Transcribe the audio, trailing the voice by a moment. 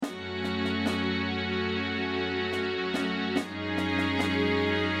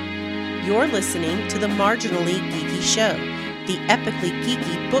You're listening to the Marginally Geeky Show, the epically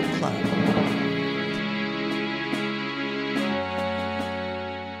geeky book club.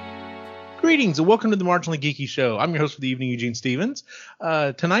 Greetings and welcome to the Marginally Geeky Show. I'm your host for the evening, Eugene Stevens.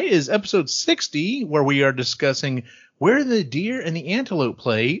 Tonight is episode 60, where we are discussing Where the Deer and the Antelope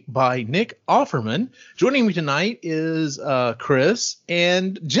Play by Nick Offerman. Joining me tonight is Chris,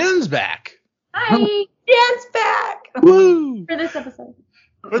 and Jen's back. Hi, Jen's back. Woo! For this episode.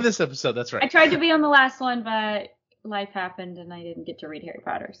 For this episode, that's right. I tried to be on the last one, but life happened and I didn't get to read Harry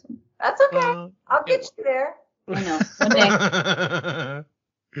Potter. So. That's okay. I'll get you there. I know. One day.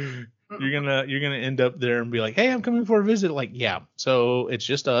 You're gonna end up there and be like, hey, I'm coming for a visit. Like, yeah. So it's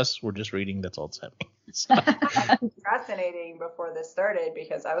just us. We're just reading. That's all that's happening. So. Procrastinating before this started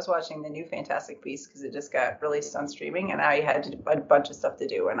because I was watching the new Fantastic Beasts because it just got released on streaming and I had a bunch of stuff to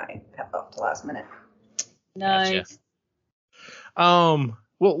do and I kept up to last minute. Nice. Gotcha.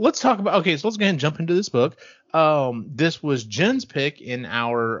 Well, let's talk about. Okay, so let's go ahead and jump into this book. This was Jen's pick in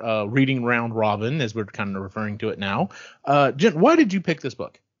our reading round robin, as we're kind of referring to it now. Jen, why did you pick this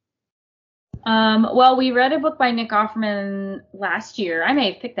book? Well, we read a book by Nick Offerman last year. I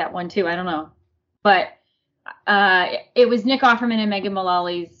may have picked that one too. I don't know. But it was Nick Offerman and Megan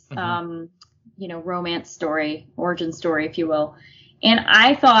Mullally's, romance story, origin story, if you will. And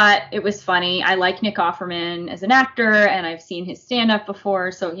I thought it was funny. I like Nick Offerman as an actor, and I've seen his stand-up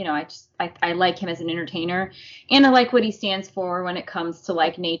before. So, I like him as an entertainer. And I like what he stands for when it comes to,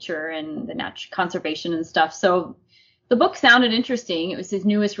 like, nature and the conservation and stuff. So the book sounded interesting. It was his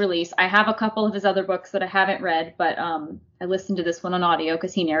newest release. I have a couple of his other books that I haven't read, but I listened to this one on audio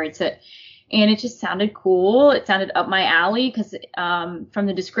because he narrates it. And it just sounded cool. It sounded up my alley because from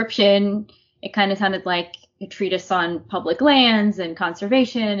the description, it kind of sounded like a treatise on public lands and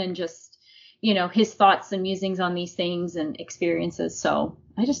conservation and just, his thoughts and musings on these things and experiences. So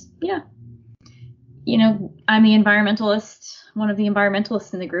I just, I'm the environmentalist, one of the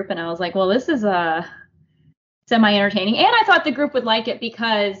environmentalists in the group. And I was like, well, this is semi-entertaining. And I thought the group would like it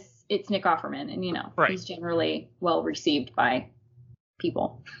because it's Nick Offerman and, right. He's generally well received by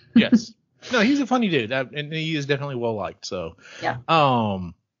people. Yes. No, he's a funny dude, and he is definitely well liked. So, yeah.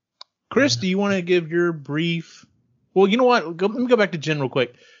 Chris, do you want to give your brief? Well, you know what? Let me go back to Jen real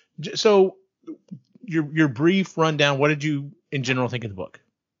quick. So, your brief rundown. What did you, in general, think of the book?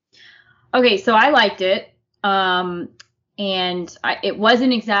 Okay, so I liked it, and it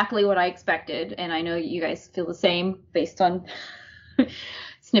wasn't exactly what I expected, and I know you guys feel the same based on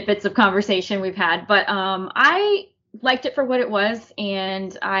snippets of conversation we've had. But I liked it for what it was,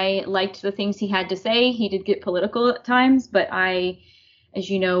 and I liked the things he had to say. He did get political at times, but I, as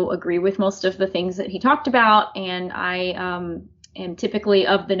you know, agree with most of the things that he talked about. And I am typically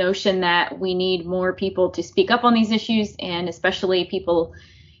of the notion that we need more people to speak up on these issues, and especially people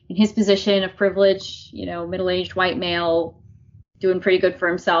in his position of privilege, middle-aged white male, doing pretty good for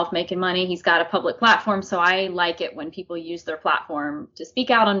himself, making money. He's got a public platform. So I like it when people use their platform to speak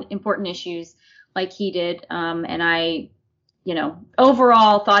out on important issues like he did. And I,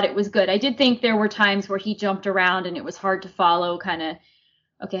 overall thought it was good. I did think there were times where he jumped around and it was hard to follow, kind of,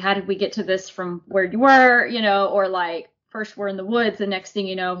 okay, how did we get to this from where you were, or like first we're in the woods, the next thing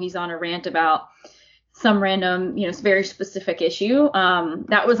you know, he's on a rant about some random, very specific issue.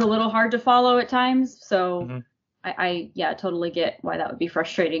 That was a little hard to follow at times. So I totally get why that would be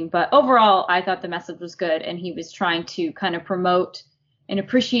frustrating. But overall, I thought the message was good. And he was trying to kind of promote an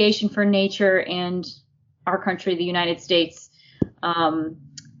appreciation for nature and our country, the United States, from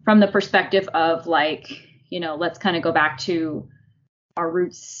the perspective of like, let's kind of go back to our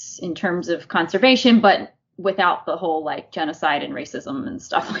roots in terms of conservation, but without the whole like genocide and racism and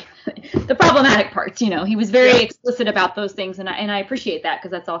stuff like that. The problematic parts, he was very explicit about those things. And I appreciate that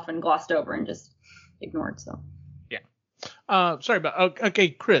because that's often glossed over and just ignored. So, sorry about, okay,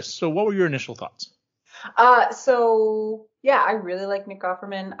 Chris. So what were your initial thoughts? I really like Nick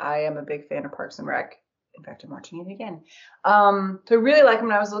Offerman. I am a big fan of Parks and Rec. In fact, I'm watching it again. So I really like him,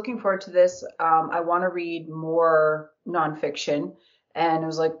 and I was looking forward to this. I want to read more nonfiction, and I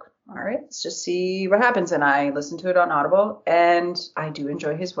was like, all right, let's just see what happens. And I listened to it on Audible, and I do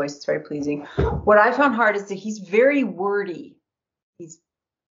enjoy his voice. It's very pleasing. What I found hard is that he's very wordy. He's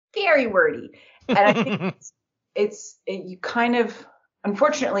very wordy, and I think you kind of,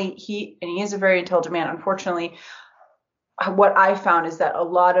 unfortunately, he is a very intelligent man. Unfortunately, what I found is that a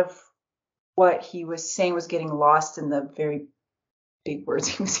lot of what he was saying was getting lost in the very big words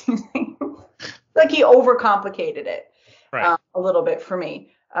he was using. Like he overcomplicated it a little bit for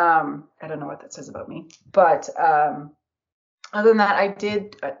me. I don't know what that says about me, but other than that, I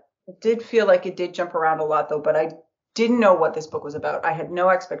did feel like it did jump around a lot though. But I didn't know what this book was about. I had no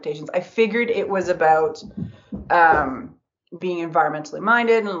expectations. I figured it was about being environmentally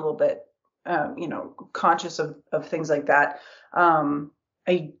minded and a little bit, conscious of things like that.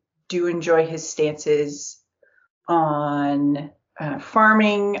 I do enjoy his stances on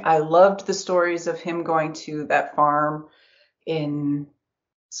farming. I loved the stories of him going to that farm in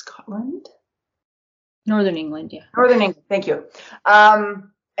Scotland. Northern England, yeah. Northern England, thank you.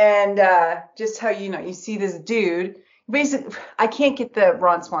 And just how, you see this dude, basically, I can't get the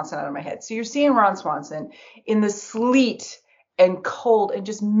Ron Swanson out of my head. So you're seeing Ron Swanson in the sleet and cold and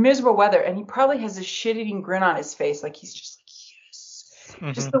just miserable weather. And he probably has a shit-eating grin on his face. Like, he's just like, yes.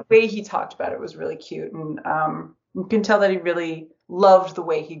 Mm-hmm. Just the way he talked about it was really cute. And you can tell that he really loved the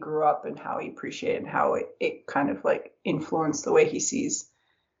way he grew up and how he appreciated and how it kind of like influenced the way he sees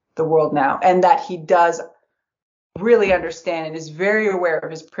the world now. And that he does really understand and is very aware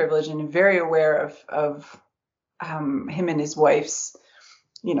of his privilege and very aware of him and his wife's,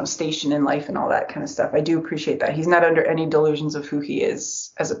 station in life and all that kind of stuff. I do appreciate that. He's not under any delusions of who he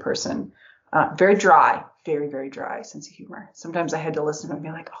is as a person. Very dry, very, very dry sense of humor. Sometimes I had to listen to him and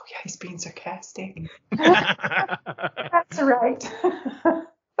be like, oh yeah, he's being sarcastic. That's right.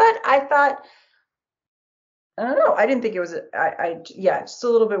 But I thought, I don't know. I didn't think it was, just a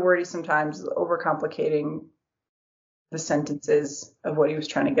little bit wordy sometimes, overcomplicating the sentences of what he was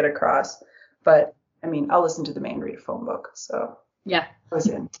trying to get across. But I mean, I'll listen to the man read a phone book. So yeah, I was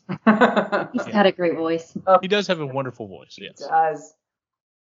in. He's got a great voice. He does have a wonderful voice. Yes. He does.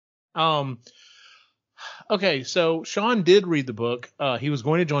 Okay, so Sean did read the book. He was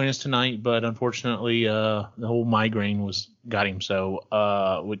going to join us tonight, but unfortunately, the whole migraine got him. So,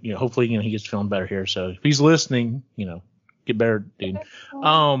 hopefully, he gets feeling better here. So if he's listening, get better, dude.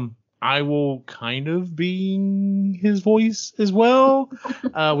 I will kind of be his voice as well.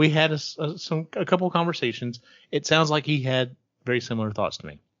 We had a couple of conversations. It sounds like he had very similar thoughts to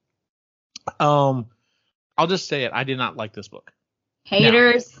me. I'll just say it. I did not like this book.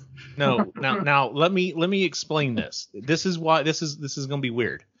 Haters. Now let me explain this. This is why this is going to be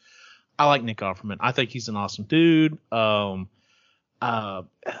weird. I like Nick Offerman. I think he's an awesome dude. I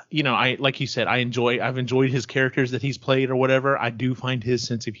like you said, I've enjoyed his characters that he's played or whatever. I do find his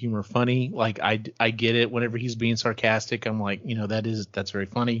sense of humor funny. Like I get it whenever he's being sarcastic. I'm like, that's very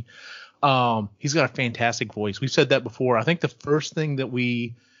funny. He's got a fantastic voice. We've said that before. I think the first thing that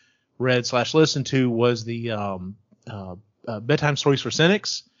we read/listened to was the Bedtime Stories for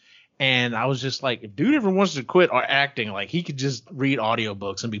Cynics. And I was just like, if dude ever wants to quit acting, like he could just read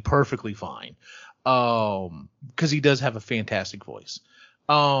audiobooks and be perfectly fine. Because he does have a fantastic voice.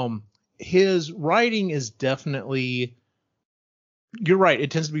 His writing is definitely, you're right,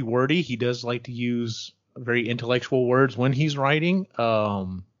 it tends to be wordy. He does like to use very intellectual words when he's writing,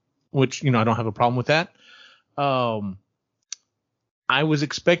 which, I don't have a problem with that. I was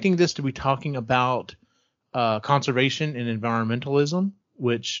expecting this to be talking about conservation and environmentalism,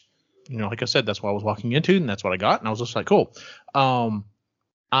 which, like I said, that's what I was walking into, and that's what I got. And I was just like, cool.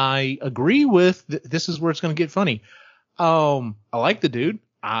 I agree with this is where it's going to get funny. I like the dude.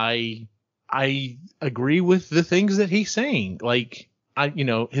 I agree with the things that he's saying. Like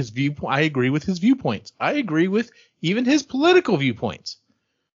his viewpoint. I agree with his viewpoints. I agree with even his political viewpoints.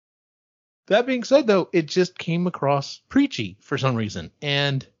 That being said, though, it just came across preachy for some reason.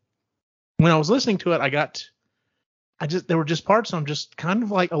 And when I was listening to it, there were just parts I'm just kind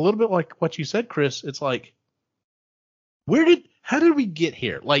of like a little bit like what you said, Chris. It's like, how did we get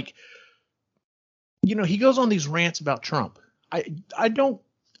here? Like, he goes on these rants about Trump. I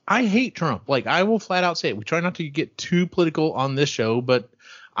hate Trump. Like, I will flat out say it. We try not to get too political on this show, but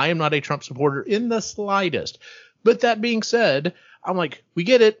I am not a Trump supporter in the slightest. But that being said, I'm like, we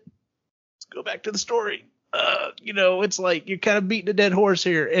get it. Let's go back to the story. It's like you're kind of beating a dead horse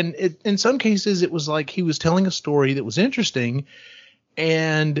here. And in some cases, it was like he was telling a story that was interesting,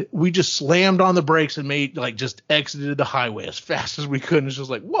 and we just slammed on the brakes and just exited the highway as fast as we could. And it's just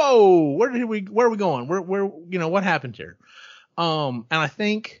like, whoa, where are we going? Where what happened here? And I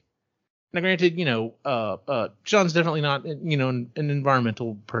think, now granted, Sean's definitely not, an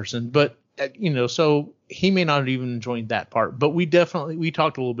environmental person, but, so he may not have even enjoyed that part, but we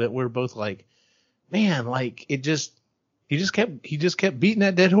talked a little bit. We're both like, man, like he just kept beating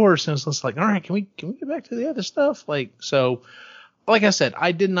that dead horse. And it's just like, all right, can we get back to the other stuff? Like, so, like I said,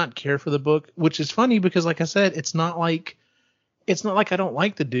 I did not care for the book, which is funny because, like I said, it's not like I don't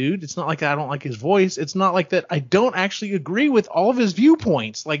like the dude. It's not like I don't like his voice. It's not like that I don't actually agree with all of his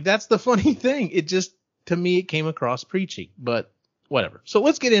viewpoints. Like, that's the funny thing. It just, to me, it came across preachy, but whatever. So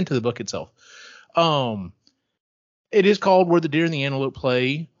let's get into the book itself. It is called Where the Deer and the Antelope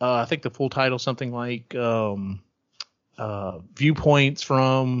Play. I think the full title is something like viewpoints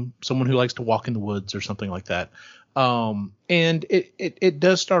from someone who likes to walk in the woods or something like that. And it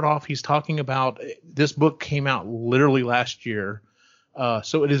does start off, he's talking about, this book came out literally last year.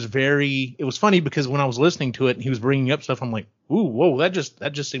 So it was funny because when I was listening to it and he was bringing up stuff, I'm like, ooh, whoa, that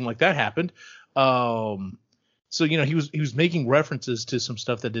just seemed like that happened. So, he was making references to some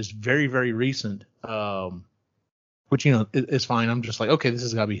stuff that is very, very recent, which, is fine. I'm just like, okay, this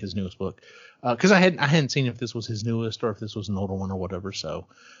has got to be his newest book. Cause I hadn't seen if this was his newest or if this was an older one or whatever. So,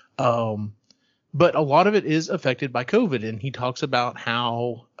 but a lot of it is affected by COVID. And he talks about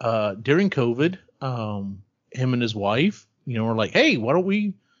how, during COVID, him and his wife, were like, hey, why don't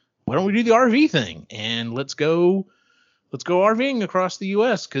we do the RV thing and let's go RVing across the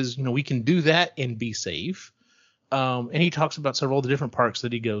US. Cause we can do that and be safe. And he talks about several of the different parks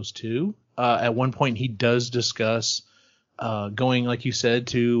that he goes to. At one point he does discuss, going, like you said,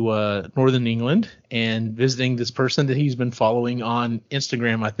 to, Northern England and visiting this person that he's been following on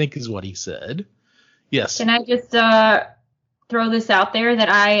Instagram, I think is what he said. Yes. Can I just, throw this out there that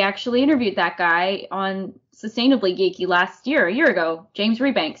I actually interviewed that guy on Sustainably Geeky a year ago, James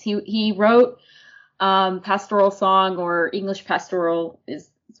Rebanks. He wrote Pastoral Song, or English Pastoral is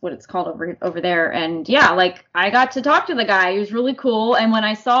what it's called over there. And yeah, like I got to talk to the guy. He was really cool. And when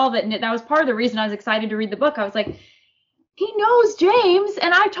I saw that was part of the reason I was excited to read the book, I was like, he knows James,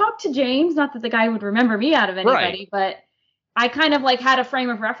 and I talked to James. Not that the guy would remember me out of anybody, but I kind of like had a frame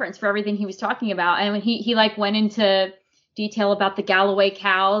of reference for everything he was talking about. And when he like went into detail about the Galloway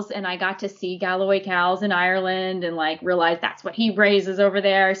cows, and I got to see Galloway cows in Ireland and like realized that's what he raises over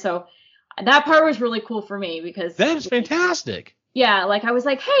there. So that part was really cool for me because that is fantastic. Yeah. Like I was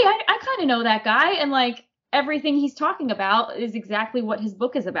like, hey, I kind of know that guy. And like everything he's talking about is exactly what his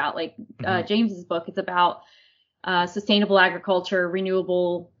book is about. Like James's book, it's about sustainable agriculture,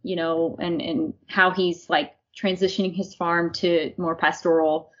 renewable, and how he's like transitioning his farm to more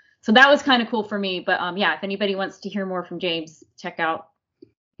pastoral. So that was kind of cool for me. But yeah, if anybody wants to hear more from James, check out, I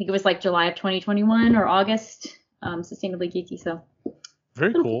think it was like July of 2021 or August, Sustainably Geeky. So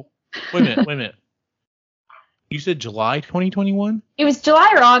very cool. Wait a minute. You said July 2021? It was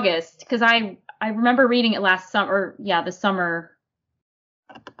July or August, because I remember reading it last summer. Yeah, the summer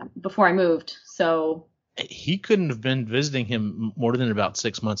before I moved. So he couldn't have been visiting him more than about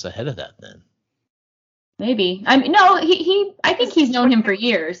 6 months ahead of that then. Maybe. I mean, no, I think he's known him for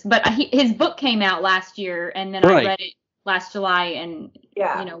years, but his book came out last year, and then I read it last July, and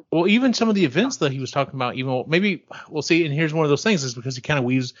Well, even some of the events that he was talking about, maybe we'll see. And here's one of those things, is because he kind of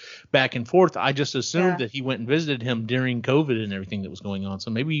weaves back and forth. I just assumed that he went and visited him during COVID and everything that was going on.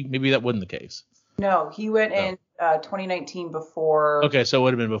 So maybe that wasn't the case. No, he went in 2019 before. Okay, so it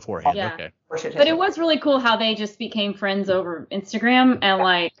would have been beforehand. Yeah. Okay. But it was really cool how they just became friends over Instagram and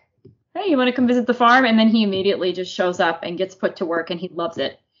like, hey, you want to come visit the farm? And then he immediately just shows up and gets put to work, and he loves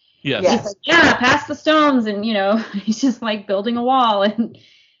it. Yes. He's like, yeah, pass the stones. And, he's just like building a wall and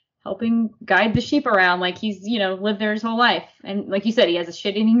helping guide the sheep around. Like he's, lived there his whole life. And like you said, he has a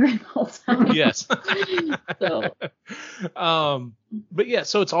shit-eating grin the whole time. Yes. But yeah,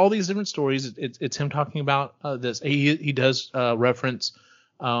 so it's all these different stories. It's him talking about this. He does reference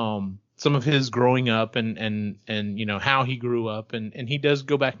some of his growing up and how he grew up, and he does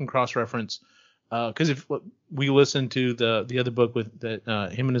go back and cross-reference. Because if we listen to the other book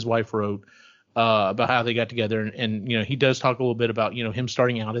that him and his wife wrote about how they got together, and he does talk a little bit about him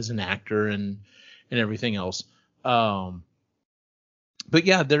starting out as an actor and everything else. But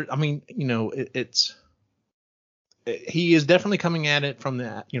yeah, he is definitely coming at it from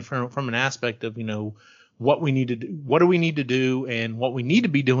that from an aspect of what we need to do, what do we need to do, and what we need to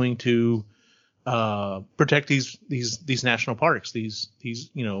be doing to protect these national parks, these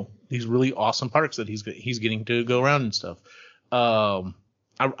really awesome parks that he's getting to go around and stuff.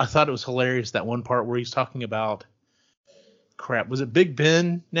 I thought it was hilarious, that one part where he's talking about, was it Big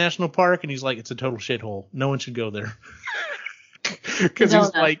Bend National Park? And he's like, it's a total shithole. No one should go there. Because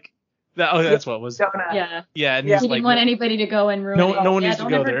he's like, that's what it was. Yeah. Yeah. And he didn't want anybody to go and ruin it. No one needs to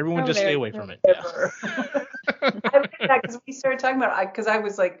go there. Everyone just stay away from it. Yeah. I read that because we started talking about it, because I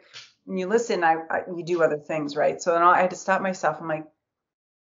was like, when you listen, you do other things, right? So then I had to stop myself. I'm like,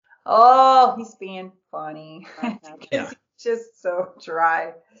 oh, he's being funny. Yeah. Just so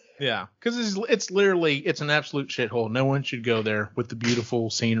dry. Yeah, because it's an absolute shithole. No one should go there with the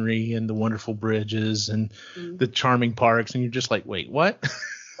beautiful scenery and the wonderful bridges and the charming parks. And you're just like, wait, what?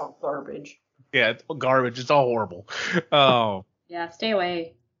 It's all garbage. Yeah, it's garbage. It's all horrible. Yeah, stay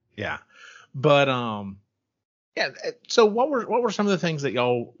away. Yeah, but yeah. So what were some of the things that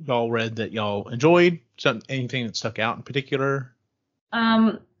y'all read that y'all enjoyed? Anything that stuck out in particular?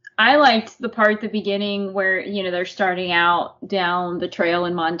 I liked the part at the beginning where, you know, they're starting out down the trail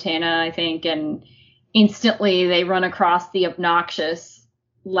in Montana, I think, and instantly they run across the obnoxious,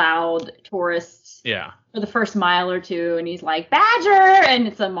 loud tourists Yeah. for the first mile or two, and he's like, Badger! And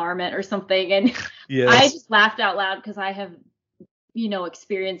it's a marmot or something. And Yes. I just laughed out loud because I have, you know,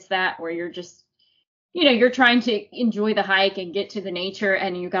 experienced that where you're just, you know, you're trying to enjoy the hike and get to the nature,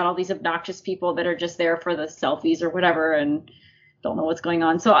 and you got all these obnoxious people that are just there for the selfies or whatever and don't know what's going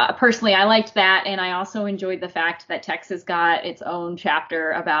on. So personally, I liked that, and I also enjoyed the fact that Texas got its own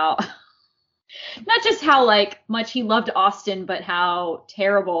chapter about not just how like much he loved Austin, but how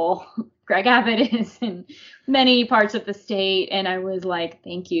terrible Greg Abbott is in many parts of the state. And I was like,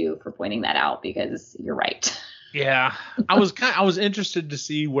 thank you for pointing that out because you're right. Yeah, I was interested to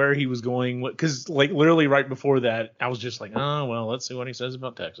see where he was going, because like literally right before that, I was just like, oh well, let's see what he says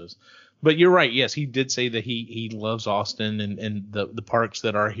about Texas. But you're right. Yes, he did say that he loves Austin and the parks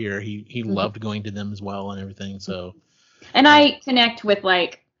that are here. He loved going to them as well and everything. So, and I connect with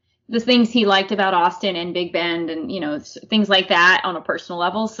like the things he liked about Austin and Big Bend and, you know, things like that on a personal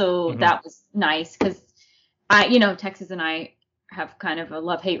level. So that was nice because Texas and I have kind of a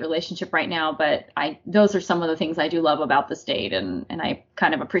love-hate relationship right now, but those are some of the things I do love about the state, and I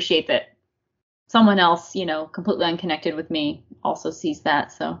kind of appreciate that someone else, you know, completely unconnected with me also sees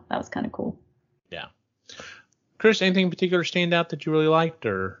that, so that was kind of cool. Yeah. Chris, anything in particular stand out that you really liked,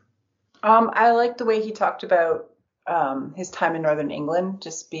 or? I liked the way he talked about his time in Northern England,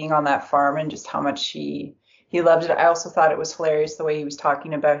 just being on that farm and just how much he loved it. I also thought it was hilarious the way he was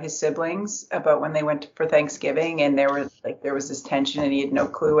talking about his siblings, about when they went for Thanksgiving and there was this tension and he had no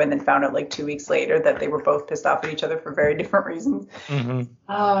clue, and then found out like 2 weeks later that they were both pissed off at each other for very different reasons. Mm-hmm.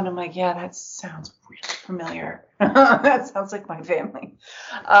 Oh, and I'm like, yeah, that sounds really familiar. That sounds like my family.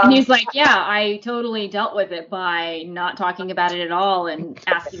 And he's like, yeah, I totally dealt with it by not talking about it at all and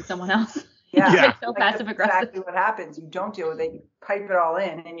asking someone else. Yeah. Like, so passive aggressive. Exactly what happens. You don't deal with it. You pipe it all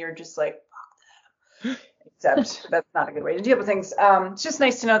in and you're just like, fuck them. Except that's not a good way to deal with things. It's just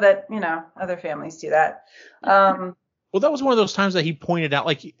nice to know that, you know, other families do that. Well, that was one of those times that he pointed out,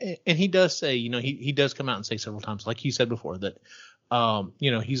 like, and he does say, you know, he does come out and say several times, like he said before, that,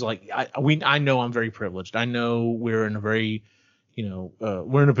 you know, he's like, I know I'm very privileged. I know we're in a very, you know,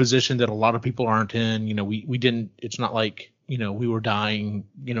 we're in a position that a lot of people aren't in. You know, we didn't, it's not like, you know, we were dying,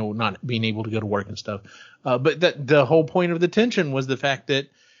 you know, not being able to go to work and stuff. But that the whole point of the tension was the fact that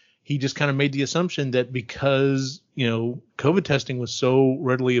he just kind of made the assumption that because, you know, COVID testing was so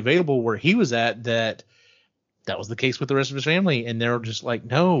readily available where he was at, that was the case with the rest of his family. And they're just like,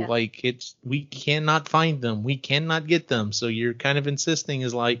 no, like we cannot find them. We cannot get them. So you're kind of insisting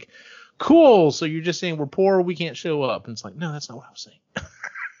is like, cool. So you're just saying we're poor. We can't show up. And it's like, no, that's not what I was saying.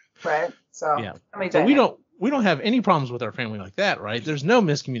 Right. So, yeah. So we don't have any problems with our family like that, right? There's no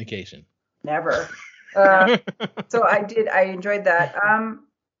miscommunication. Never. So I enjoyed that.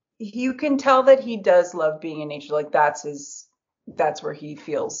 You can tell that he does love being in nature. Like that's where he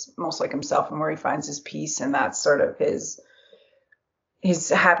feels most like himself and where he finds his peace, and that's sort of his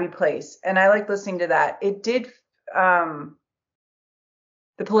happy place. And I like listening to that. It did, the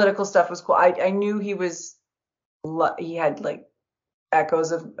political stuff was cool. I knew he had like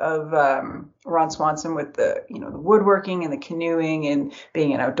echoes of Ron Swanson with the, you know, the woodworking and the canoeing and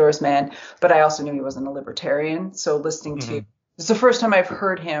being an outdoors man, but I also knew he wasn't a libertarian. So listening to, it's the first time I've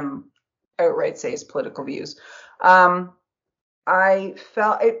heard him outright say his political views. I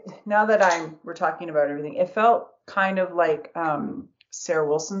felt it, now that we're talking about everything, it felt kind of like Sarah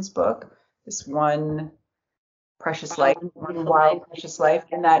Wilson's book, this One Precious Life, One Wild Precious Life,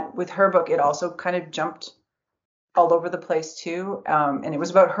 and that with her book, it also kind of jumped all over the place too. And it was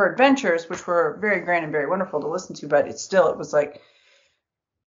about her adventures, which were very grand and very wonderful to listen to, but it was like,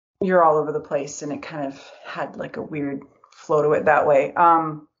 you're all over the place, and it kind of had like a weird flow to it that way.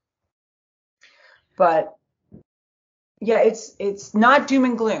 But yeah, it's not doom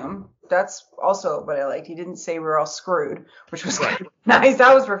and gloom. That's also what I liked. He didn't say we're all screwed, which was kind of nice.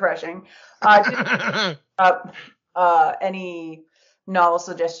 That was refreshing. Any novel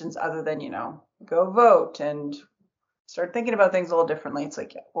suggestions other than, you know, go vote and start thinking about things a little differently. It's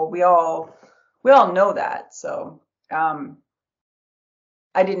like, yeah, well, we all know that. So I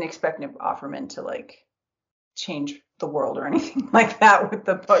didn't expect Nick Offerman to like change the world or anything like that with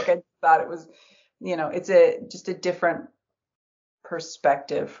the book. I thought it was, you know, it's just a different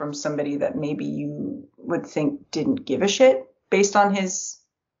perspective from somebody that maybe you would think didn't give a shit based on his,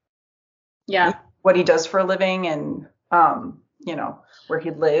 what he does for a living and, you know, where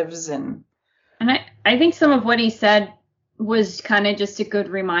he lives. And I think some of what he said was kind of just a good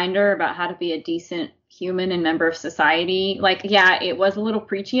reminder about how to be a decent human and member of society. Like, yeah, it was a little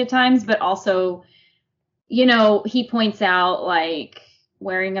preachy at times, but also, you know, he points out like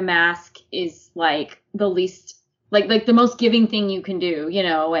wearing a mask is like the least, like the most giving thing you can do, you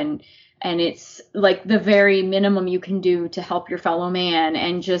know, and it's like the very minimum you can do to help your fellow man.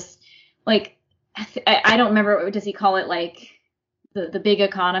 And just like, I don't remember, does he call it like the big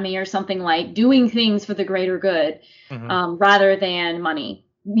economy or something, like doing things for the greater good, rather than money.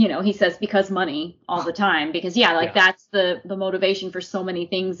 You know, he says because money all the time, because that's the motivation for so many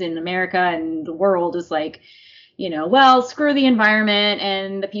things in America and the world is like, you know, well, screw the environment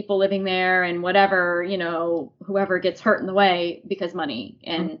and the people living there and whatever, you know, whoever gets hurt in the way because money.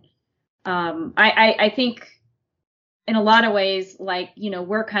 And I think in a lot of ways, like, you know,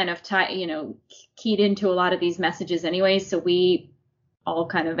 we're kind of keyed into a lot of these messages anyway. So we all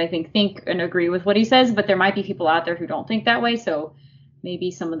kind of, I think and agree with what he says, but there might be people out there who don't think that way. So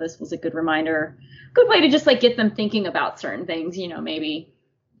maybe some of this was a good reminder, good way to just like get them thinking about certain things, you know, maybe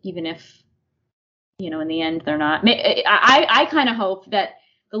even if, you know, in the end they're not. I kind of hope that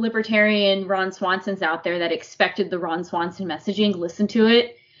the libertarian Ron Swanson's out there that expected the Ron Swanson messaging, listen to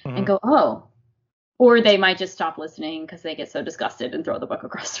it and go, oh, or they might just stop listening because they get so disgusted and throw the book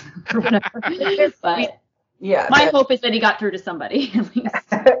across the room or whatever. But yeah, my hope is that he got through to somebody at least.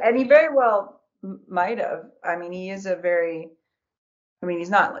 And he very well might have. I mean, he is he's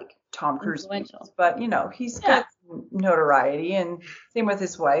not like Tom Cruise, but you know, he's got some notoriety, and same with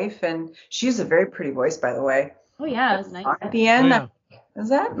his wife, and she has a very pretty voice, by the way. Oh yeah, it was nice. At the end, is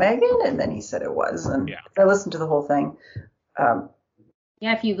that Megan? And then he said it was, and I listened to the whole thing.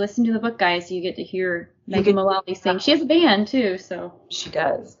 Yeah, if you listen to the book, guys, you get to hear Megan Mullally sing. She has a band too, so she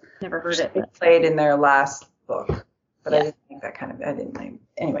does. Never heard it. They played in their last book, but I didn't think that kind of. I didn't think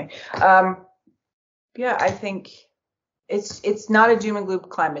anyway. I think. It's not a doom and gloom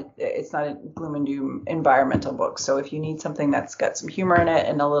climate. It's not a gloom and doom environmental book. So if you need something that's got some humor in it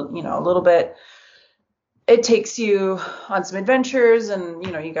and a little bit, it takes you on some adventures, and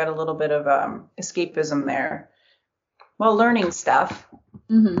you know, you got a little bit of escapism there while learning stuff.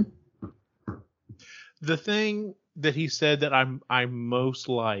 Mm-hmm. The thing that he said that I most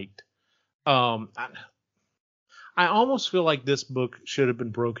liked, I almost feel like this book should have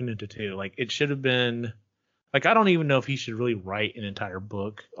been broken into two. Like it should have been. Like, I don't even know if he should really write an entire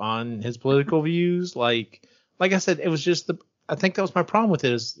book on his political views. Like I said, it was just I think that was my problem with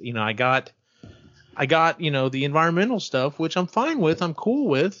it is, you know, I got, you know, the environmental stuff, which I'm fine with, I'm cool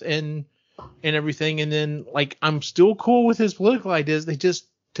with and everything. And then like, I'm still cool with his political ideas. They just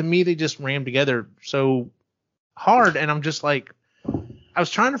ram together so hard. And I'm just like, I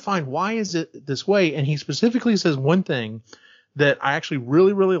was trying to find why is it this way? And he specifically says one thing that I actually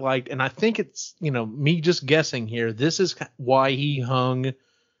really, really liked. And I think it's, you know, me just guessing here. This is why he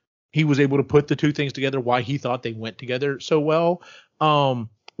was able to put the two things together, why he thought they went together so well.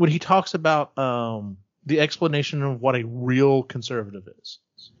 When he talks about the explanation of what a real conservative is.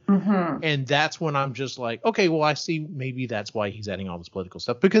 Mm-hmm. And that's when I'm just like, okay, well, I see maybe that's why he's adding all this political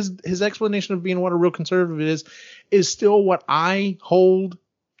stuff, because his explanation of being what a real conservative is still what I hold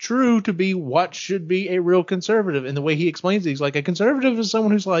true to be what should be a real conservative. And the way he explains it, he's like, a conservative is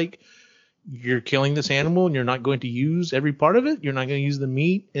someone who's like, you're killing this animal and you're not going to use every part of it. You're not going to use the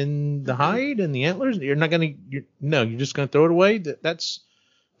meat and the hide and the antlers. You're just going to throw it away. That's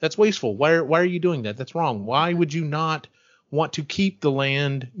wasteful. Why are you doing that? That's wrong. Why would you not want to keep the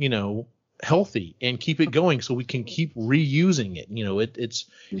land, you know, healthy and keep it going so we can keep reusing it? You know, it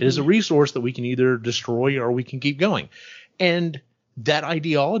is a resource that we can either destroy or we can keep going. And that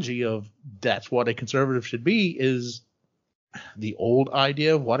ideology of that's what a conservative should be is the old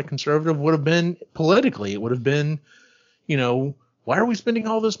idea of what a conservative would have been politically. It would have been, you know, why are we spending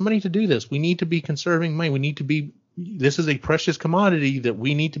all this money to do this? We need to be conserving money. This is a precious commodity that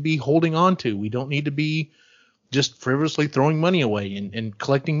we need to be holding on to. We don't need to be just frivolously throwing money away and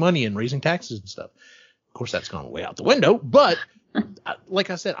collecting money and raising taxes and stuff. Of course, that's gone way out the window, but like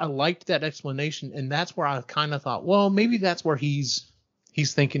I said, I liked that explanation, and that's where I kind of thought, well, maybe that's where he's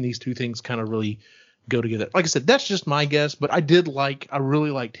thinking these two things kind of really go together. Like I said, that's just my guess, but I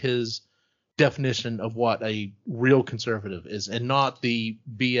really liked his definition of what a real conservative is, and not the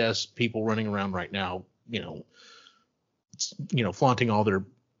BS people running around right now, you know, flaunting all their,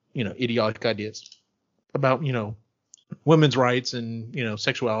 you know, idiotic ideas about, you know, women's rights and, you know,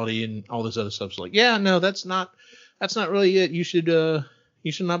 sexuality and all this other stuff. So like, yeah, no, that's not really it. You should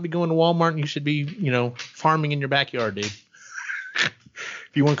not be going to Walmart, and you should be, you know, farming in your backyard, dude.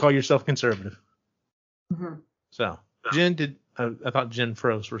 If you want to call yourself conservative. Mm-hmm. So Jen I thought Jen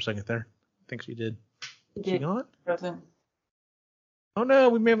froze for a second there. I think she did. She gone? Frozen. Oh no,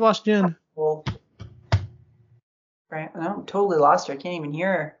 we may have lost Jen. Cool. Right. No, totally lost her. I can't even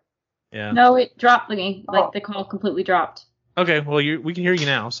hear her. Yeah. No, it dropped me. Like the call completely dropped. Okay. Well, we can hear you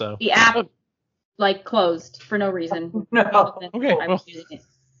now. So The app like closed for no reason. No. Okay, I well, was using it.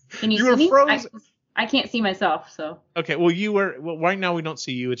 Can you you see were me? frozen. I can't see myself, so. Okay. Well, right now we don't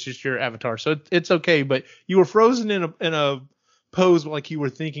see you. It's just your avatar, so it's okay. But you were frozen in a pose like you were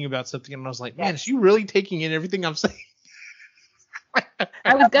thinking about something, and I was like, man, is she really taking in everything I'm saying?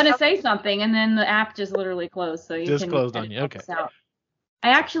 I was gonna say something, and then the app just literally closed, so you Just can closed edit on you. Okay. this out. I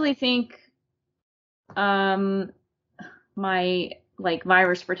actually think my like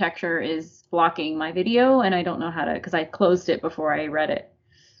virus protector is blocking my video, and I don't know how to, because I closed it before I read it.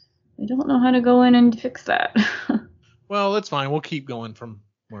 I don't know how to go in and fix that. Well, that's fine. We'll keep going from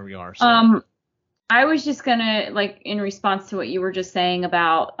where we are. So. I was just gonna, like, in response to what you were just saying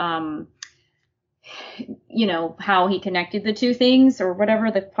about how he connected the two things or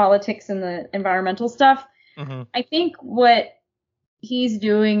whatever, the politics and the environmental stuff. Mm-hmm. I think what he's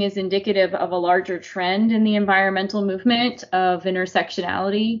doing is indicative of a larger trend in the environmental movement of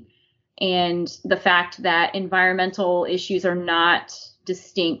intersectionality and the fact that environmental issues are not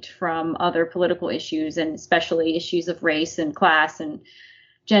distinct from other political issues, and especially issues of race and class and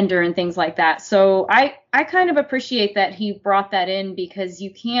gender and things like that. So I kind of appreciate that he brought that in, because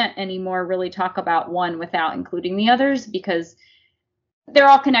you can't anymore really talk about one without including the others, because they're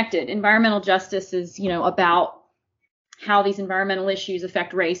all connected. Environmental justice is, about how these environmental issues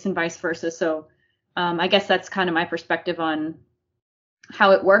affect race and vice versa. So I guess that's kind of my perspective on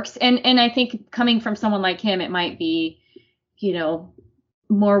how it works. And I think coming from someone like him, it might be,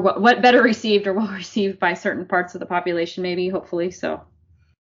 more what better received or well received by certain parts of the population, maybe, hopefully. So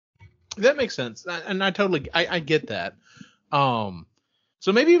that makes sense. And I totally, I get that.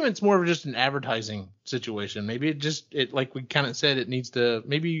 So maybe even it's more of just an advertising situation. Maybe it like we kind of said, it needs to,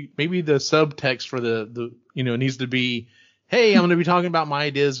 maybe the subtext for the needs to be, hey, I'm going to be talking about my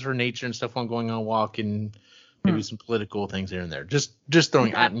ideas for nature and stuff while I'm going on a walk, and maybe some political things here and there. Just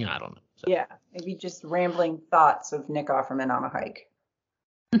throwing, I don't know. So. Yeah. Maybe just rambling thoughts of Nick Offerman on a hike.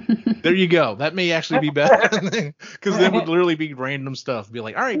 There you go. That may actually be better, because it would literally be random stuff. Be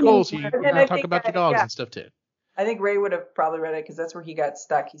like, all right, cool. So you're going to talk about your dogs and stuff too. I think Ray would have probably read it, because that's where he got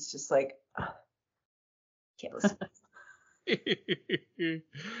stuck. He's just like, can't listen.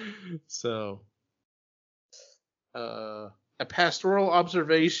 So, a pastoral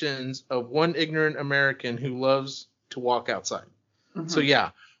observations of one ignorant American who loves to walk outside. Mm-hmm. So yeah,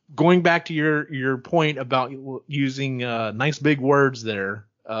 going back to your point about using nice big words there.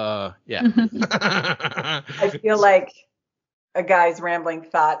 Yeah. I feel like a guy's rambling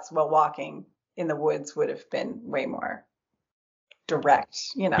thoughts while walking in the woods would have been way more direct,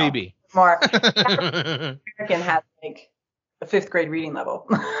 Maybe. More American has like a 5th grade reading level.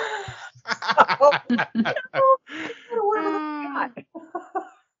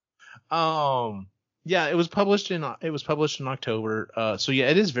 Yeah, it was published in October. So yeah,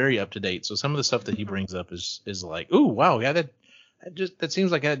 it is very up to date. So some of the stuff that he brings up is like, ooh, wow, yeah, that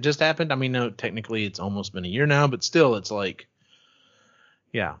seems like that just happened. I mean, no, technically it's almost been a year now, but still, it's like,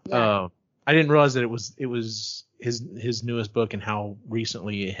 yeah. I didn't realize that it was his newest book and how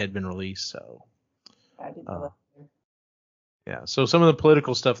recently it had been released. So I didn't know that. Yeah. So some of the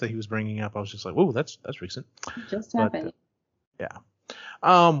political stuff that he was bringing up, I was just like, whoa, that's recent. It just happened. Yeah.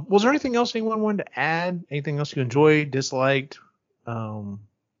 Was there anything else anyone wanted to add? Anything else you enjoyed, disliked,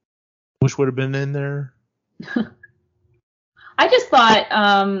 wish would have been in there? I just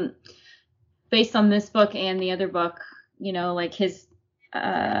thought, based on this book and the other book, like his,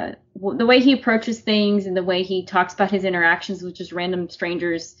 the way he approaches things and the way he talks about his interactions with just random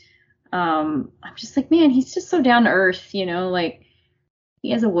strangers, I'm just like, man, he's just so down to earth, like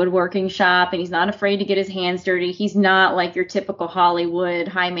he has a woodworking shop and he's not afraid to get his hands dirty. He's not like your typical Hollywood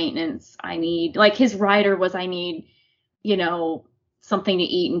high maintenance. His rider was, I need, something to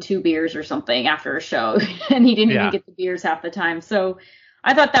eat and 2 beers or something after a show. And he didn't even get the beers half the time. So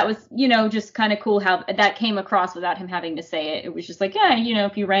I thought that was, just kind of cool how that came across without him having to say it. It was just like, yeah,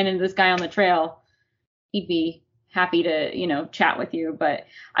 if you ran into this guy on the trail, he'd be happy to, chat with you. But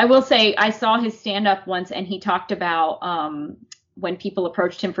I will say I saw his stand up once, and he talked about when people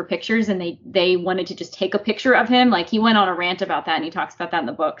approached him for pictures and they wanted to just take a picture of him. Like he went on a rant about that, and he talks about that in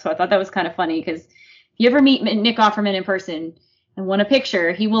the book. So I thought that was kind of funny, because if you ever meet Nick Offerman in person and want a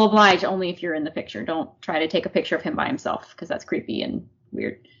picture, he will oblige only if you're in the picture. Don't try to take a picture of him by himself, because that's creepy and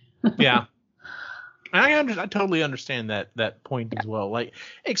weird. Yeah. I totally understand that point as well. Like,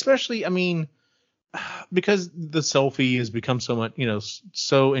 especially, I mean, because the selfie has become so much,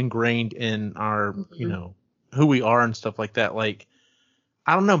 so ingrained in our, who we are and stuff like that. Like,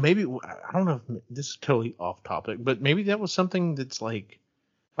 I don't know. Maybe I don't know if this is totally off topic, but maybe that was something that's like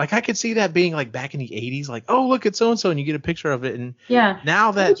I could see that being like back in the 80s, like, oh, look at so and so, and you get a picture of it, and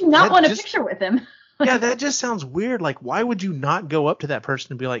now that why would you not want a picture with him? Yeah, that just sounds weird. Like, why would you not go up to that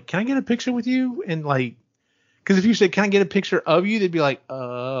person and be like, can I get a picture with you? And like, because if you said, can I get a picture of you? They'd be like,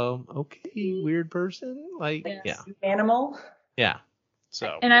 okay, weird person. Like, yeah. Animal. Yeah.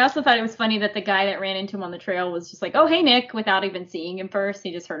 So. And I also thought it was funny that the guy that ran into him on the trail was just like, oh, hey, Nick, without even seeing him first.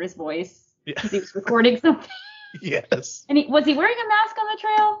 He just heard his voice because he was recording something. Yes. And was he wearing a mask on the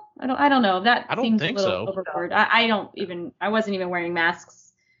trail? I don't know. That seems a little so. overboard. I wasn't even wearing masks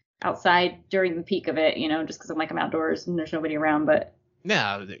outside during the peak of it, just because I'm outdoors and there's nobody around. But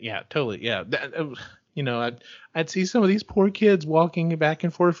yeah, totally, yeah. I'd see some of these poor kids walking back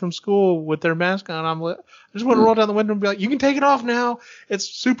and forth from school with their mask on. I just want to roll down the window and be like, you can take it off now. It's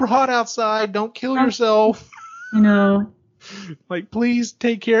super hot outside. Don't kill yourself. Like, please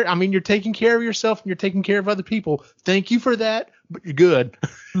take care. I mean, you're taking care of yourself and you're taking care of other people. Thank you for that, but you're good.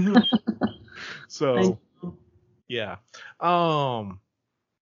 So, yeah.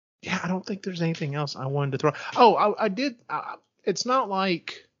 Yeah, I don't think there's anything else I wanted to throw. Oh, I did. It's not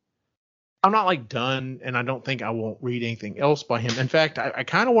like I'm not like done, and I don't think I won't read anything else by him. In fact, I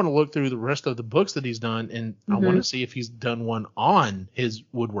kind of want to look through the rest of the books that he's done, and I want to see if he's done one on his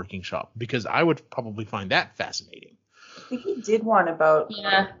woodworking shop, because I would probably find that fascinating. I think he did one about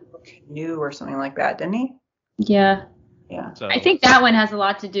a canoe or something like that, didn't he? Yeah. Yeah. So, I think that one has a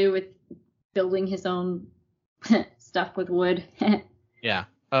lot to do with building his own stuff with wood. Yeah.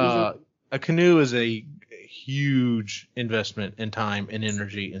 A canoe is a huge investment in time and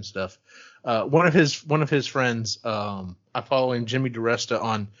energy and stuff. One of his friends, I follow him, Jimmy DiResta,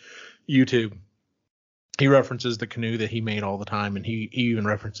 on YouTube. He references the canoe that he made all the time, and he even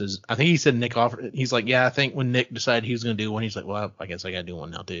references, I think he said Nick offered. He's like, yeah, I think when Nick decided he was going to do one, he's like, well, I guess I got to do one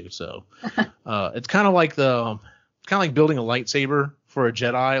now too. So it's kind of like building a lightsaber for a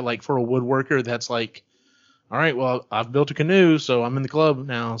Jedi, like for a woodworker. That's like, all right, well, I've built a canoe, so I'm in the club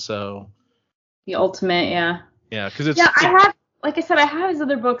now. So the ultimate, yeah. Yeah, because it's. Yeah, I have, like I said, I have his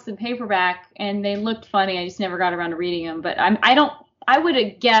other books in paperback, and they looked funny. I just never got around to reading them. But I would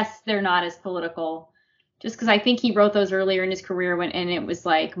have guessed they're not as political, just because I think he wrote those earlier in his career and it was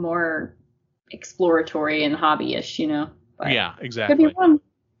like more exploratory and hobbyish, But yeah, exactly. Could be wrong.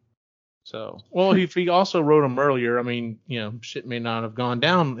 So, well, if he also wrote them earlier, I mean, shit may not have gone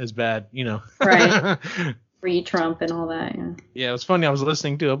down as bad, Right. Free Trump and all that, yeah. Yeah, it was funny. I was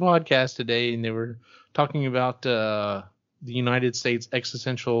listening to a podcast today, and they were talking about the United States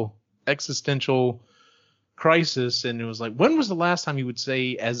existential crisis, and it was like, when was the last time you would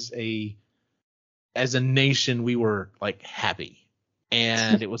say as a nation we were like happy?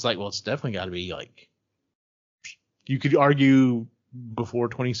 And it was like, well, it's definitely got to be like, you could argue before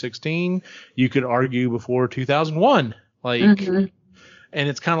 2016, you could argue before 2001, like. Mm-hmm. And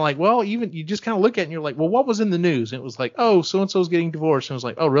it's kind of like, well, even you just kind of look at it and you're like, well, what was in the news? And it was like, oh, so and so's getting divorced. And it was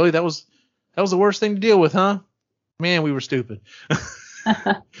like, oh, really? That was the worst thing to deal with, huh? Man, we were stupid.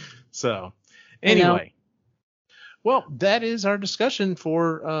 So, anyway, well, that is our discussion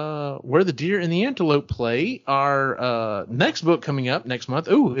for Where the Deer and the Antelope Play. Our next book coming up next month,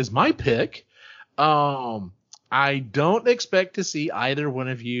 is my pick. I don't expect to see either one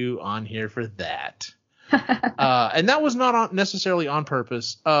of you on here for that. And that was not necessarily on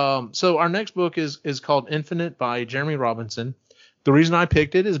purpose. So our next book is called Infinite by Jeremy Robinson. The reason I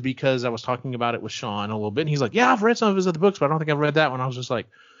picked it is because I was talking about it with Sean a little bit, and he's like, yeah, I've read some of his other books, but I don't think I've read that one. I was just like,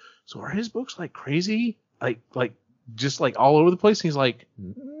 so are his books like crazy? Like just like all over the place? And he's like,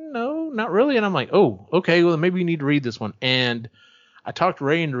 no, not really. And I'm like, oh, okay, well, maybe you need to read this one. And I talked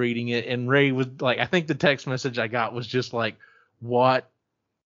Ray into reading it, and Ray was like, I think the text message I got was just like, what?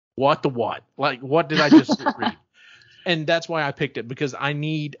 Like, what did I just read? And that's why I picked it, because I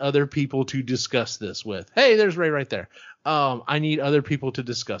need other people to discuss this with. Hey, there's Ray right there. I need other people to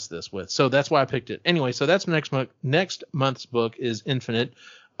discuss this with. So that's why I picked it. Anyway, so that's next month's book is Infinite.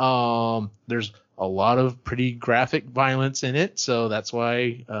 There's a lot of pretty graphic violence in it. So that's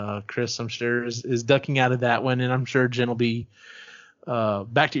why Chris, I'm sure, is ducking out of that one. And I'm sure Jen will be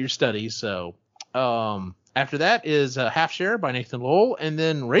back to your studies. So after that is Half Share by Nathan Lowell, and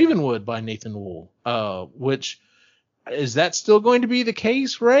then Ravenwood by Nathan Lowell, which is that still going to be the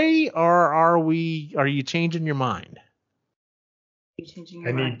case, Ray, or are you changing your mind?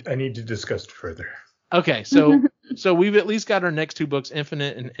 I need to discuss it further. Okay, so we've at least got our next two books,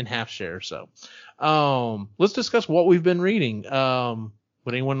 Infinite and Half Share. So let's discuss what we've been reading.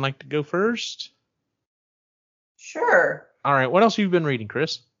 Would anyone like to go first? Sure. All right, what else have you been reading,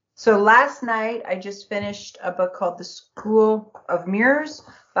 Chris? So last night I just finished a book called The School of Mirrors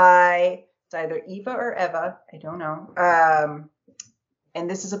by, it's either Eva or Eva, I don't know. And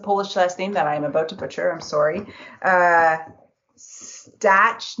this is a Polish last name that I am about to butcher. I'm sorry.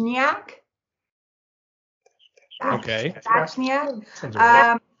 Stachniak. Okay.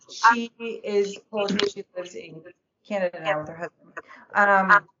 Stachniak. She is Polish, but she lives in Canada now with her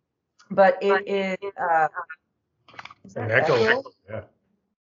husband. But it is. Is that An echo. echo? Yeah.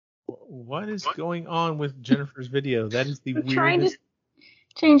 What is going on with Jennifer's video? That is the I'm trying to weirdest.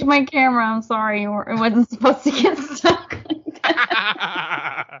 change my camera. I'm sorry. It wasn't supposed to get stuck.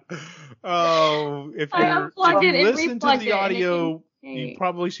 Oh, if I you unplugged it and listen to replugged the it, and it audio, didn't- you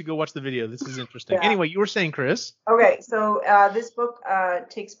probably should go watch the video. This is interesting. Yeah. Anyway, you were saying, Chris. Okay, so this book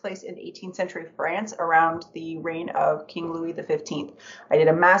takes place in 18th century France around the reign of King Louis XV. I did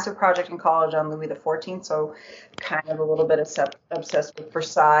a massive project in college on Louis XIV, so kind of a little bit obsessed with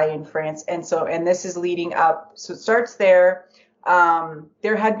Versailles in France. And this is leading up. So it starts there.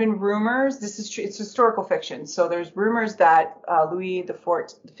 There had been rumors. This is true. It's historical fiction. So there's rumors that Louis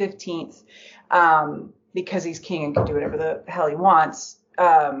XV, because he's king and can do whatever the hell he wants,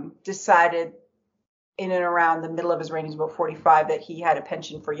 decided in and around the middle of his reign, he's about 45, that he had a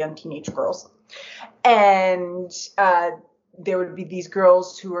penchant for young teenage girls. And there would be these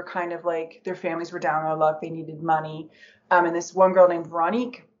girls who were kind of like, their families were down on their luck. They needed money. And this one girl named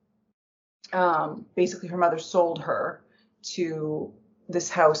Veronique, basically her mother sold her to this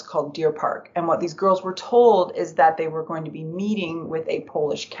house called Deer Park. And what these girls were told is that they were going to be meeting with a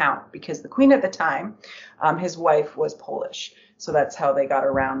Polish count, because the queen at the time, his wife was Polish. So that's how they got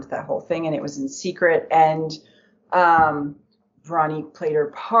around that whole thing. And it was in secret. And Veronique played her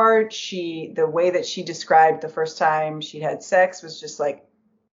part. The way that she described the first time she'd had sex was just like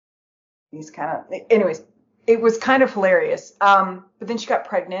these kind of, anyways, it was kind of hilarious. But then she got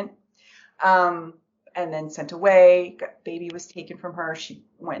pregnant. And then sent away. Baby was taken from her. She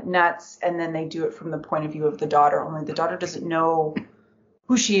went nuts. And then they do it from the point of view of the daughter. Only the daughter doesn't know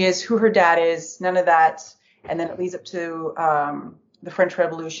who she is, who her dad is, none of that. And then it leads up to the French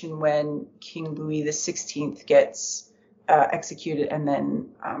Revolution, when King Louis XVI gets executed, and then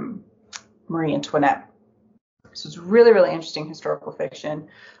Marie Antoinette. So it's really, really interesting historical fiction.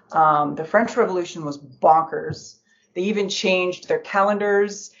 The French Revolution was bonkers. They even changed their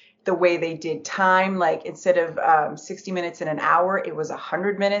calendars, the way they did time. Like, instead of 60 minutes in an hour, it was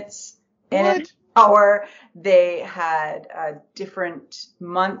 100 minutes in an hour. They had different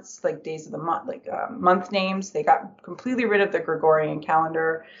months, like days of the month, like month names. They got completely rid of the Gregorian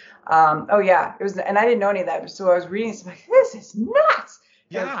calendar. It was, and I didn't know any of that. So I was reading this, I'm like, this is nuts.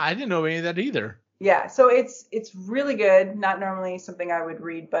 Yeah, I didn't know any of that either. Yeah, so it's really good. Not normally something I would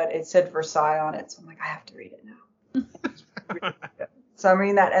read, but it said Versailles on it, so I'm like, I have to read it now. It's really good. So I'm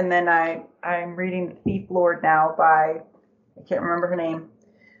reading that, and then I'm reading The Thief Lord now by, I can't remember her name,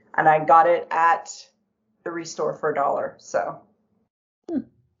 and I got it at the Restore for $1. So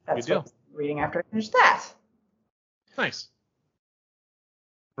that's what I'm reading after I finish that. Nice.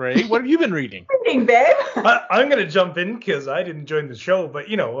 Ray, what have you been reading? Reading, babe. I'm going to jump in because I didn't join the show, but,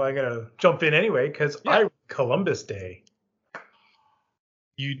 I'm going to jump in anyway because I read Columbus Day.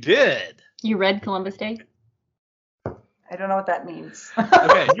 You did? You read Columbus Day? I don't know what that means.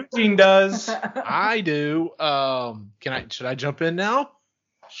 Okay. Eugene does. I do. Should I jump in now?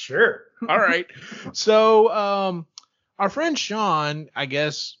 Sure. All right. So, our friend Sean, I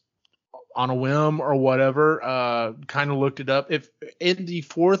guess, on a whim or whatever, kind of looked it up. If in the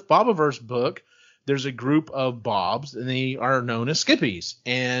fourth Bobiverse book, there's a group of Bobs, and they are known as Skippies.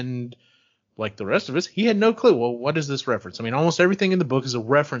 And like the rest of us, he had no clue. Well, what is this reference? I mean, almost everything in the book is a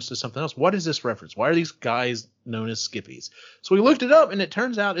reference to something else. What is this reference? Why are these guys known as Skippies? So we looked it up, and it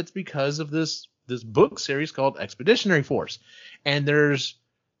turns out it's because of this book series called Expeditionary Force. And there's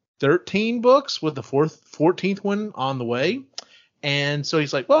 13 books with the 14th one on the way. And so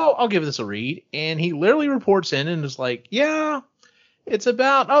he's like, well, I'll give this a read. And he literally reports in and is like, yeah, it's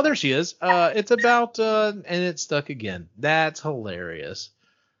about, oh, there she is. It's about, and it's stuck again. That's hilarious.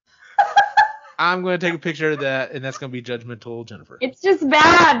 I'm going to take a picture of that, and that's going to be judgmental, Jennifer. It's just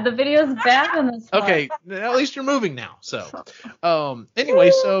bad. The video's bad in this one. Okay, at least you're moving now. So, anyway,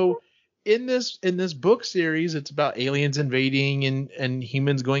 so in this book series, it's about aliens invading and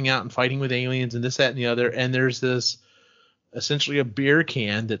humans going out and fighting with aliens and this, that, and the other. And there's this essentially a beer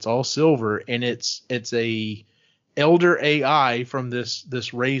can that's all silver, and it's a elder AI from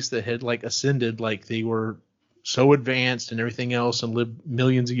this race that had like ascended, like they were so advanced and everything else and lived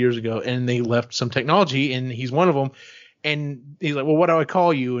millions of years ago, and they left some technology, and he's one of them. And he's like, well, what do I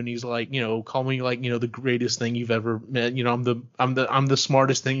call you? And he's like, call me like, the greatest thing you've ever met. I'm the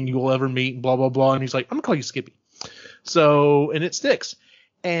smartest thing you will ever meet, and blah, blah, blah. And he's like, I'm gonna call you Skippy. So, and it sticks.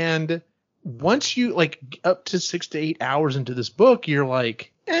 And once you like up to 6 to 8 hours into this book, you're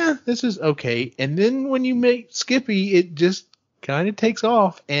like, this is okay. And then when you make Skippy, it just kind of takes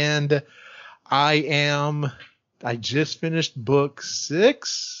off. And I just finished book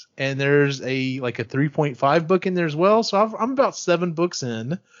 6. And there's a 3.5 book in there as well. So I'm about 7 books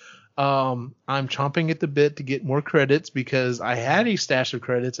in. I'm chomping at the bit to get more credits because I had a stash of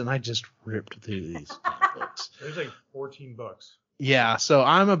credits and I just ripped through these books. There's like 14 books. Yeah, so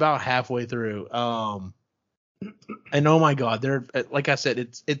I'm about halfway through. And oh my God, they're like I said,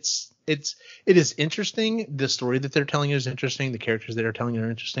 it is interesting. The story that they're telling is interesting. The characters that are telling are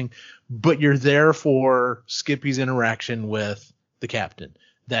interesting. But you're there for Skippy's interaction with the captain.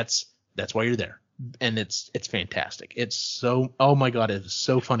 That's why you're there, and it's fantastic. It's so, oh my God, it is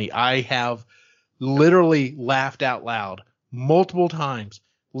so funny. I have literally laughed out loud multiple times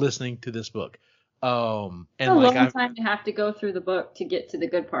listening to this book. And it's a long time to have to go through the book to get to the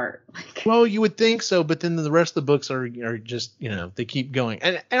good part. Well, you would think so, but then the rest of the books are just, they keep going.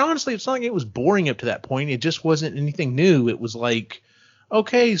 And honestly, it's not like it was boring up to that point. It just wasn't anything new. It was like,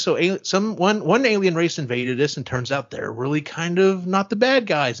 okay, so one alien race invaded us, and turns out they're really kind of not the bad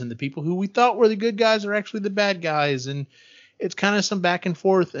guys, and the people who we thought were the good guys are actually the bad guys, and it's kind of some back and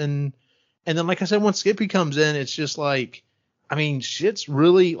forth, and then like I said, once Skippy comes in, it's just like, I mean, shit's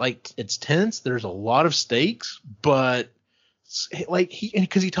really like, it's tense. There's a lot of stakes, but like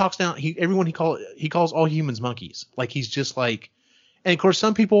because he talks down, he calls all humans monkeys. Like he's just like, and of course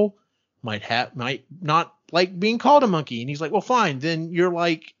some people might not like being called a monkey, and he's like, well, fine, then you're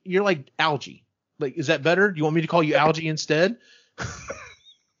like algae. Like, is that better? Do you want me to call you algae instead?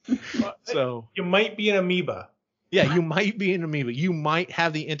 So you might be an amoeba. Yeah, you might be an amoeba. You might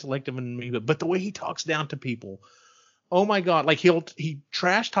have the intellect of an amoeba, but the way he talks down to people, oh my God! Like he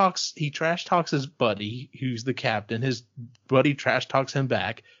trash talks his buddy, who's the captain. His buddy trash talks him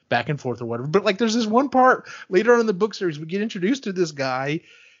back and forth or whatever. But like, there's this one part later on in the book series we get introduced to this guy.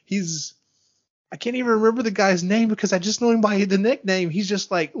 I can't even remember the guy's name because I just know him by the nickname. He's just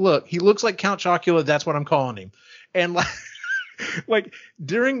like, look, he looks like Count Chocula. That's what I'm calling him. And like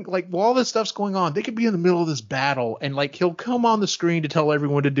during like while all this stuff's going on, they could be in the middle of this battle, and like he'll come on the screen to tell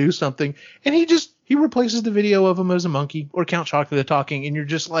everyone to do something, and he replaces the video of him as a monkey or Count Chocula talking, and you're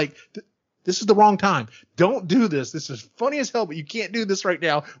just like, this is the wrong time. Don't do this. This is funny as hell, but you can't do this right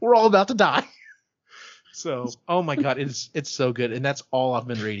now. We're all about to die. So, oh my God, it's so good, and that's all I've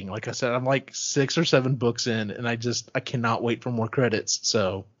been reading. Like I said, I'm like 6 or 7 books in, and I cannot wait for more credits.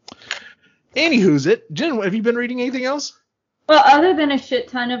 So, anywho's it, Jen? Have you been reading anything else? Well, other than a shit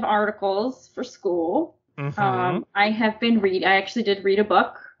ton of articles for school, Mm-hmm. I actually did read a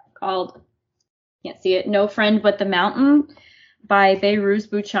book called, can't see it, No Friend But the Mountain by Behrooz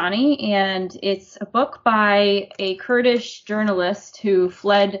Boochani, and it's a book by a Kurdish journalist who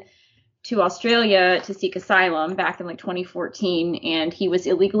fled to Australia to seek asylum back in like 2014, and he was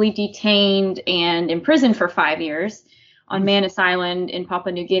illegally detained and imprisoned for 5 years on Manus Island in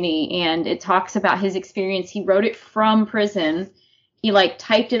Papua New Guinea. And it talks about his experience. He wrote it from prison. He like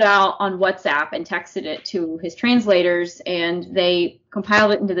typed it out on WhatsApp and texted it to his translators, and they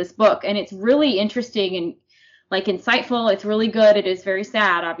compiled it into this book. And it's really interesting and like insightful. It's really good. It is very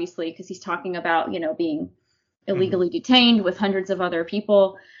sad, obviously, because he's talking about, being illegally detained with hundreds of other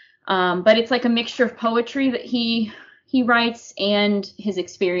people. But it's like a mixture of poetry that he writes and his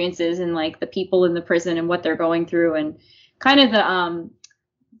experiences and like the people in the prison and what they're going through, and kind of the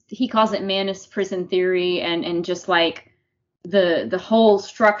he calls it Manus prison theory, and just like the whole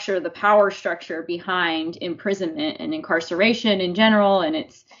structure, the power structure behind imprisonment and incarceration in general. And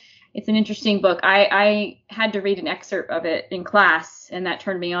it's an interesting book. I had to read an excerpt of it in class, and that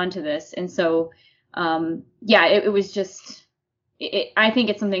turned me on to this. And so it was just, I think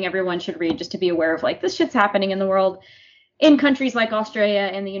it's something everyone should read just to be aware of, like, this shit's happening in the world, in countries like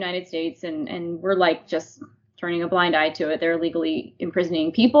Australia and the United States, and we're like just turning a blind eye to it. They're illegally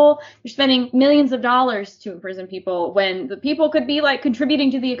imprisoning people. They're spending millions of dollars to imprison people when the people could be like contributing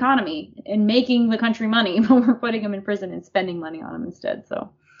to the economy and making the country money, but we're putting them in prison and spending money on them instead.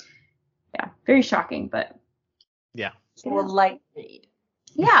 So yeah, very shocking, but yeah. So a light read.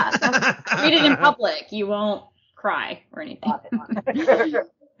 Yeah, read it in public. You won't cry or anything.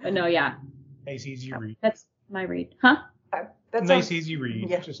 But no, yeah. Nice, easy read. That's my read. Huh? Nice, easy read.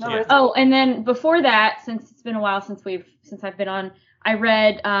 Yeah. Oh, and then before that, since it's been a while since I've been on, I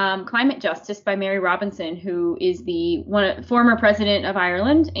read Climate Justice by Mary Robinson, who is the former president of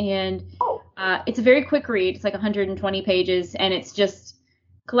Ireland, and It's a very quick read. It's like 120 pages, and it's just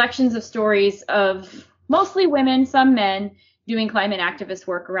collections of stories of mostly women, some men, doing climate activist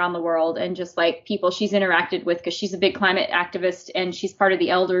work around the world, and just like people she's interacted with, because she's a big climate activist and she's part of the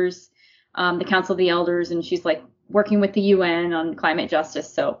elders, the Council of the Elders, and she's like working with the UN on climate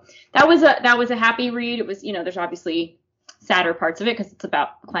justice. So that was a happy read. It was, there's obviously sadder parts of it because it's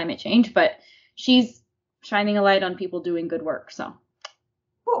about climate change, but she's shining a light on people doing good work. So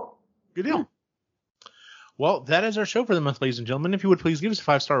Cool. Good deal. Well, that is our show for the month, ladies and gentlemen. If you would please give us a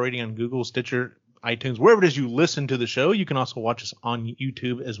 5-star rating on Google, Stitcher, iTunes, wherever it is you listen to the show. You can also watch us on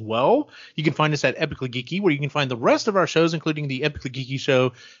YouTube as well. You can find us at Epically Geeky, where you can find the rest of our shows, including the Epically Geeky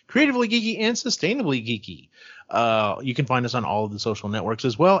Show, Creatively Geeky, and Sustainably Geeky. You can find us on all of the social networks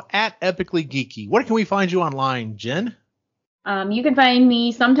as well at Epically Geeky. Where can we find you online, Jen? You can find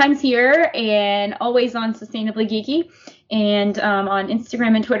me sometimes here and always on Sustainably Geeky, and on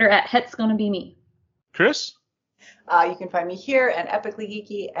Instagram and Twitter at Het's Gonna Be Me. Chris? You can find me here and Epically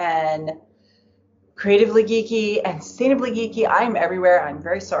Geeky and Creatively Geeky and Sustainably Geeky. I'm everywhere. I'm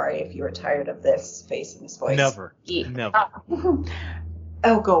very sorry if you are tired of this face and this voice. Never. Yeah.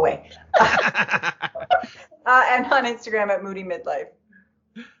 Oh, go away. And on Instagram at Moody Midlife.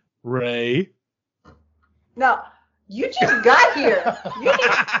 Ray? No, you just got here. You need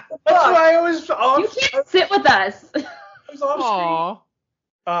That's why I was off. You can't sit with us. I was off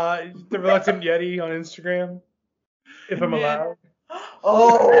screen. The Reluctant Yeti on Instagram, if I'm allowed.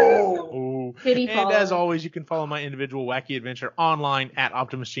 Oh. Pity And follow. as always, you can follow my individual wacky adventure online at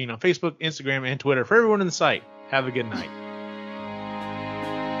Optimus Gene on Facebook, Instagram, and Twitter. For everyone in the site, have a good night.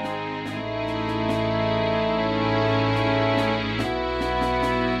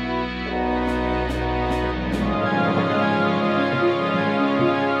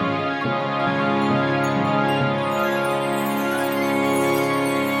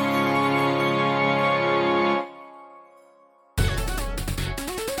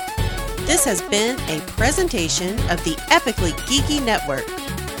 This has been a presentation of the Epically Geeky Network.